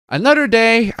Another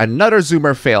day, another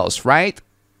Zoomer fails, right?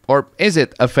 Or is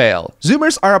it a fail?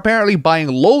 Zoomers are apparently buying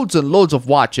loads and loads of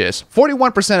watches. 41%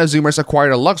 of Zoomers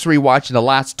acquired a luxury watch in the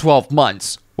last 12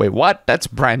 months. Wait, what? That's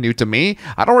brand new to me.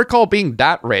 I don't recall being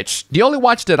that rich. The only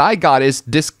watch that I got is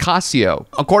this Casio.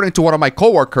 According to one of my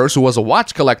coworkers who was a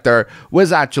watch collector,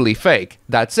 was actually fake.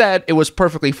 That said, it was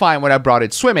perfectly fine when I brought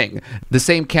it swimming. The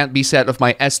same can't be said of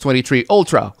my S23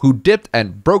 Ultra, who dipped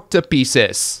and broke to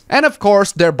pieces. And of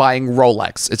course, they're buying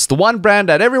Rolex. It's the one brand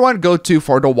that everyone go to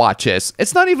for the watches.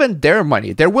 It's not even their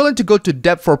money. They're willing to go to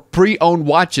depth for pre-owned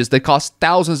watches that cost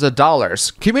thousands of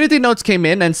dollars. Community notes came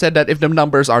in and said that if the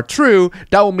numbers are true,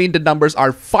 that will mean the numbers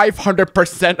are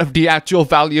 500% of the actual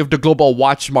value of the global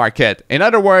watch market. In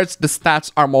other words, the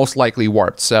stats are most likely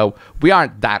warped, so we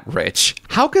aren't that rich.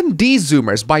 How can these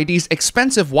Zoomers buy these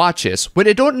expensive watches when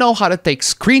they don't know how to take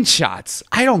screenshots?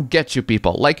 I don't get you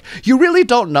people. Like, you really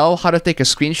don't know how to take a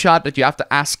screenshot that you have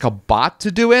to ask a bot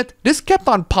to do it? This kept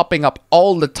on popping up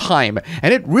all the time,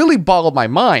 and it really boggled my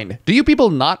mind. Do you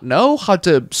people not know how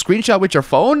to screenshot with your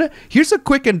phone? Here's a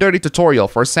quick and dirty tutorial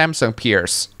for Samsung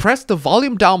peers. Press the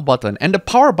volume down button and the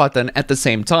power button at the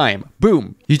same time.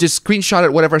 Boom. You just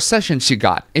screenshotted whatever sessions you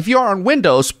got. If you are on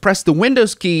Windows, press the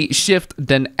Windows key, Shift,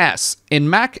 then S. In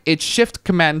Mac, it's Shift,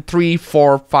 Command 3,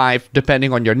 4, 5,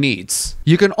 depending on your needs.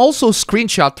 You can also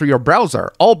screenshot through your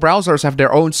browser. All browsers have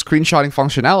their own screenshotting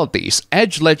functionalities.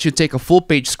 Edge lets you take a full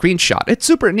page screenshot. It's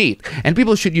super neat, and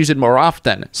people should use it more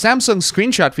often. Samsung's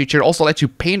screenshot feature also lets you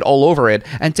paint all over it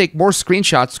and take more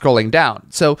screenshots scrolling down.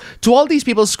 So, to all these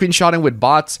people screenshotting with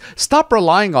bots, stop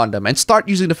relying on them and start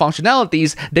using the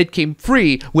functionalities that came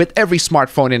free with every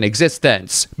smartphone in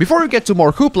existence. Before we get to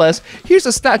more hooplas, here's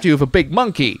a statue of a big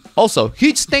monkey. Also,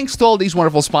 huge thanks to all these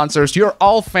wonderful sponsors. You're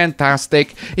all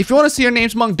fantastic. If you want to see your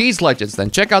names among these legends, then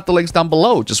check out the links down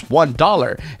below. Just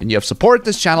 $1, and you have supported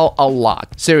this channel a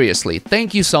lot. Seriously,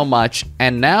 thank you so much.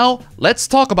 And now, let's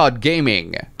talk about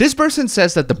gaming. This person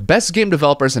says that the best game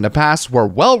developers in the past were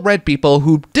well-read people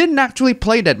who didn't actually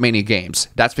play that many games.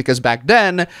 That's because back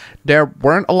then, there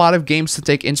weren't a lot of games to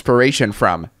take inspiration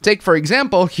from. Take, for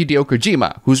example, Hideo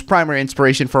Kojima, whose primary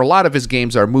inspiration for a lot of his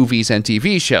games are movies and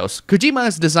TV shows. Kojima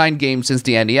has designed games since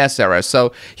the NES era,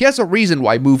 so he has a reason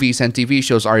why movies and TV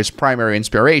shows are his primary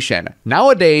inspiration.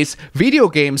 Nowadays, video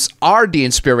games are the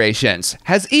inspirations.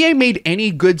 Has EA made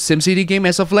any good SimCity game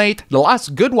as of late? The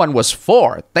last good one was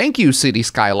 4. Thank you, City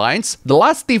Skylines. The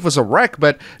Last Thief was a wreck,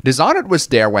 but Dishonored was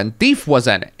there when Thief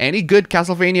wasn't. Any good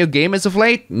Castlevania game as of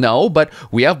late? No, but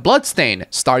we have Bloodstained,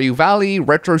 Stardew Valley,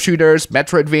 retro shooters,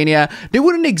 Metroidvania. They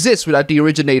wouldn't exist without the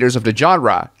originators of the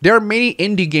genre. There are many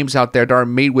indie games out there that are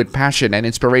made with passion and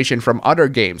inspiration from other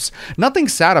games. Nothing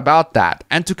sad about that,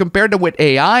 and to compare them with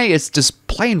AI is just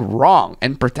plain wrong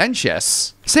and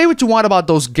pretentious. Say what you want about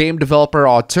those game developer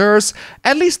auteurs,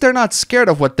 at least they're not scared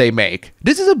of what they make.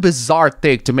 This is a bizarre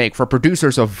thing to make for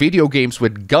producers of video games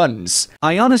with guns.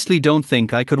 I honestly don't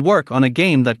think I could work on a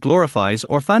game that glorifies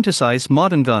or fantasizes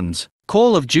modern guns.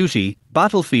 Call of Duty,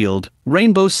 Battlefield,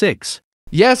 Rainbow Six.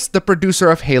 Yes, the producer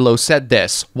of Halo said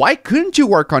this. Why couldn't you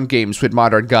work on games with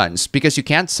modern guns? Because you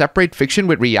can't separate fiction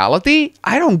with reality?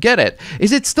 I don't get it.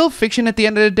 Is it still fiction at the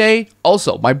end of the day?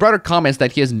 Also, my brother comments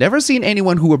that he has never seen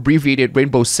anyone who abbreviated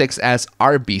Rainbow Six as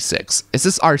RB6. Is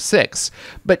this R6?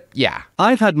 But yeah.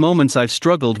 I've had moments I've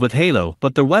struggled with Halo,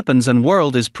 but the weapons and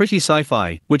world is pretty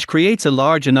sci-fi, which creates a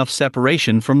large enough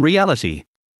separation from reality.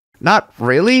 Not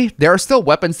really. There are still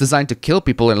weapons designed to kill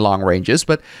people in long ranges,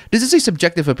 but this is a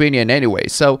subjective opinion anyway,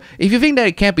 so if you think that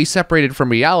it can't be separated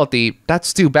from reality,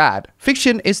 that's too bad.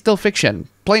 Fiction is still fiction.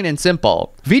 Plain and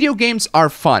simple. Video games are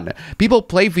fun. People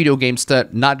play video games to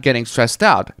not getting stressed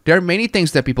out. There are many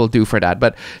things that people do for that,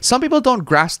 but some people don't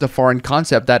grasp the foreign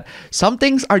concept that some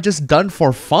things are just done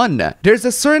for fun. There's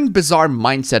a certain bizarre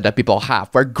mindset that people have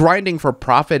where grinding for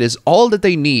profit is all that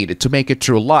they need to make it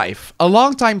through life. A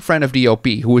longtime friend of the OP,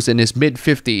 who is in his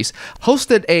mid-50s,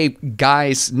 hosted a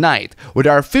guys' night where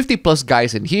there are 50 plus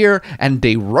guys in here and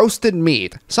they roasted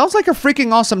meat. Sounds like a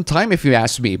freaking awesome time if you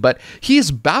ask me, but he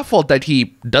is baffled that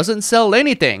he doesn't sell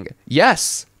anything.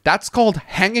 Yes, that's called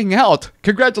hanging out.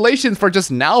 Congratulations for just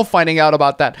now finding out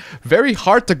about that very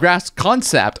hard to grasp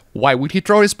concept. Why would he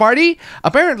throw his party?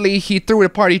 Apparently, he threw a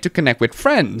party to connect with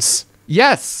friends.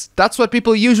 Yes, that's what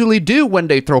people usually do when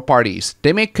they throw parties.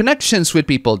 They make connections with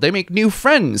people, they make new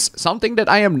friends, something that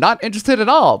I am not interested at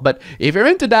all, but if you're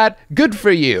into that, good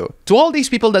for you. To all these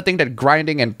people that think that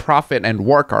grinding and profit and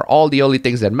work are all the only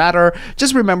things that matter,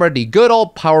 just remember the good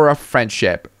old power of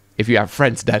friendship. If you have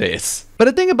friends, that is. But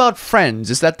the thing about friends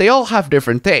is that they all have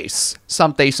different tastes.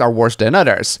 Some tastes are worse than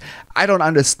others. I don't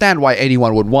understand why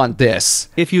anyone would want this.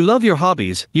 If you love your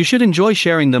hobbies, you should enjoy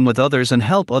sharing them with others and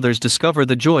help others discover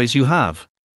the joys you have.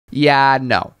 Yeah,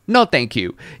 no. No thank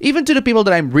you. Even to the people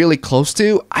that I'm really close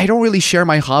to, I don't really share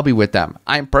my hobby with them.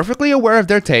 I'm perfectly aware of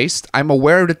their taste. I'm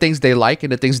aware of the things they like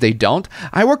and the things they don't.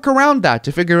 I work around that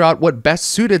to figure out what best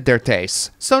suited their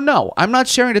tastes. So no, I'm not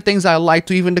sharing the things I like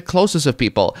to even the closest of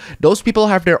people. Those people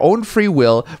have their own free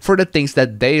will for the things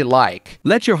that they like.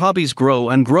 Let your hobbies grow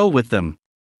and grow with them.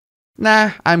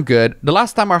 Nah, I'm good. The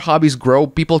last time our hobbies grow,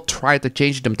 people try to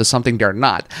change them to something they're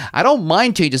not. I don't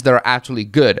mind changes that are actually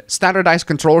good. Standardized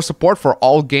controller support for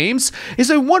all games is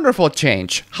a wonderful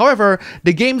change. However,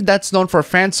 the game that's known for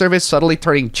fan service suddenly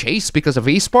turning chase because of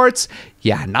esports,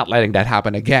 yeah, not letting that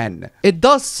happen again. It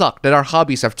does suck that our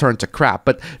hobbies have turned to crap,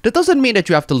 but that doesn't mean that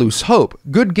you have to lose hope.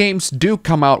 Good games do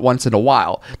come out once in a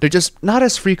while. They're just not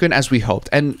as frequent as we hoped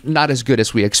and not as good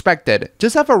as we expected.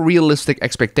 Just have a realistic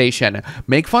expectation.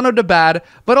 Make fun of the bad,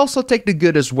 but also take the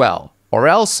good as well. Or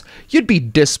else, you'd be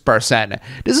this person.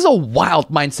 This is a wild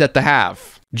mindset to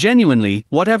have. Genuinely,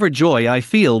 whatever joy I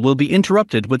feel will be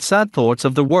interrupted with sad thoughts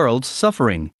of the world's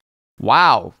suffering.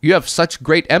 Wow, you have such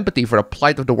great empathy for the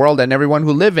plight of the world and everyone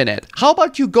who live in it. How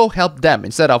about you go help them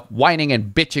instead of whining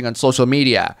and bitching on social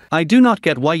media? I do not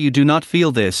get why you do not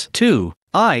feel this, too.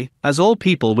 As all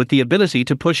people with the ability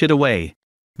to push it away.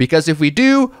 Because if we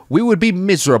do, we would be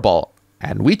miserable.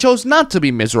 And we chose not to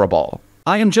be miserable.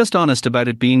 I am just honest about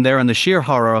it being there and the sheer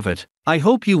horror of it. I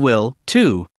hope you will,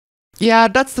 too. Yeah,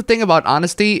 that's the thing about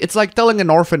honesty. It's like telling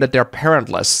an orphan that they're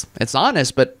parentless. It's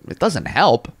honest, but it doesn't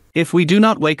help. If we do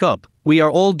not wake up, we are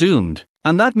all doomed.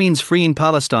 And that means freeing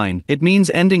Palestine. It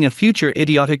means ending a future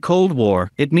idiotic Cold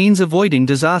War. It means avoiding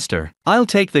disaster. I'll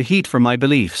take the heat for my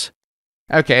beliefs.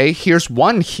 Okay, here's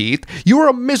one heat. You're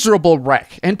a miserable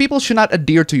wreck, and people should not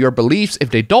adhere to your beliefs if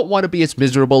they don't want to be as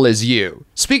miserable as you.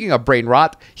 Speaking of brain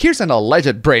rot, here's an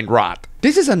alleged brain rot.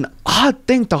 This is an odd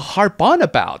thing to harp on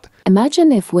about.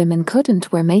 Imagine if women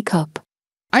couldn't wear makeup.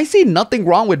 I see nothing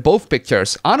wrong with both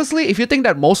pictures. Honestly, if you think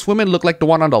that most women look like the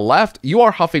one on the left, you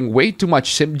are huffing way too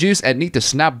much simp juice and need to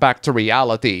snap back to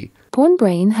reality. Porn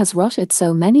brain has rotted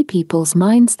so many people's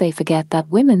minds they forget that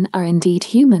women are indeed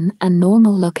human and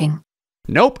normal looking.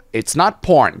 Nope, it's not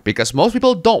porn, because most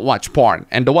people don't watch porn,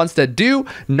 and the ones that do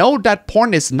know that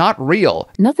porn is not real.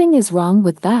 Nothing is wrong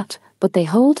with that, but they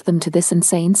hold them to this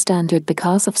insane standard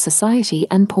because of society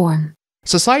and porn.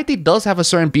 Society does have a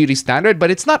certain beauty standard, but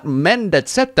it's not men that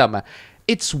set them.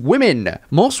 It's women.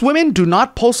 Most women do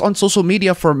not post on social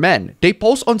media for men. They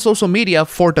post on social media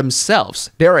for themselves.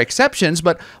 There are exceptions,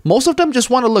 but most of them just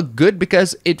want to look good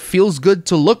because it feels good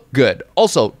to look good.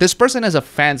 Also, this person has a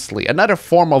fansly, another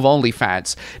form of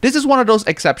OnlyFans. This is one of those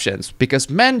exceptions because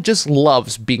men just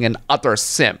loves being an utter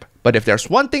simp. But if there's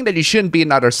one thing that you shouldn't be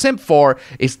another simp for,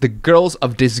 it's the girls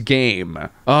of this game.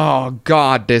 Oh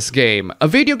god, this game. A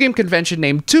video game convention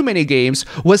named Too Many Games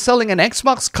was selling an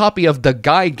Xbox copy of the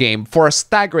Guy game for a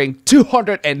staggering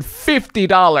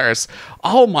 $250.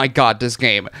 Oh my god, this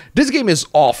game. This game is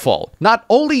awful. Not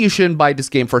only you shouldn't buy this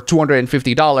game for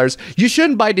 $250, you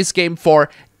shouldn't buy this game for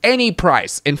any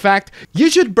price. In fact,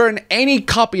 you should burn any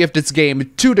copy of this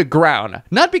game to the ground.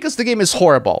 Not because the game is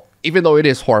horrible, even though it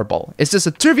is horrible. It's just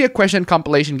a trivia question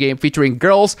compilation game featuring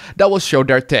girls that will show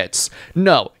their tits.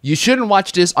 No, you shouldn't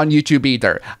watch this on YouTube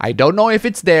either. I don't know if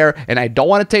it's there, and I don't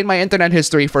want to taint my internet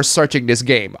history for searching this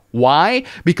game. Why?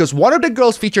 Because one of the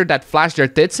girls featured that flashed their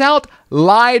tits out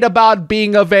lied about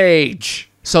being of age.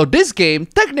 So this game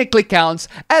technically counts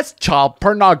as child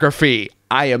pornography.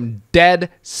 I am dead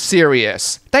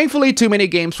serious. Thankfully, Too Many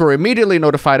Games were immediately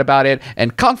notified about it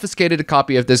and confiscated a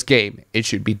copy of this game. It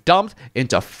should be dumped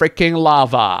into freaking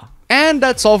lava. And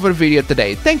that's all for the video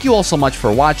today. Thank you all so much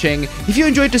for watching. If you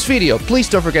enjoyed this video, please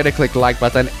don't forget to click the like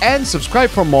button and subscribe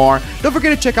for more. Don't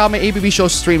forget to check out my ABB Show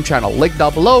stream channel, link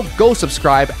down below. Go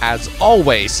subscribe as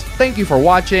always. Thank you for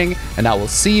watching, and I will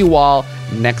see you all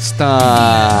next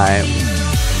time.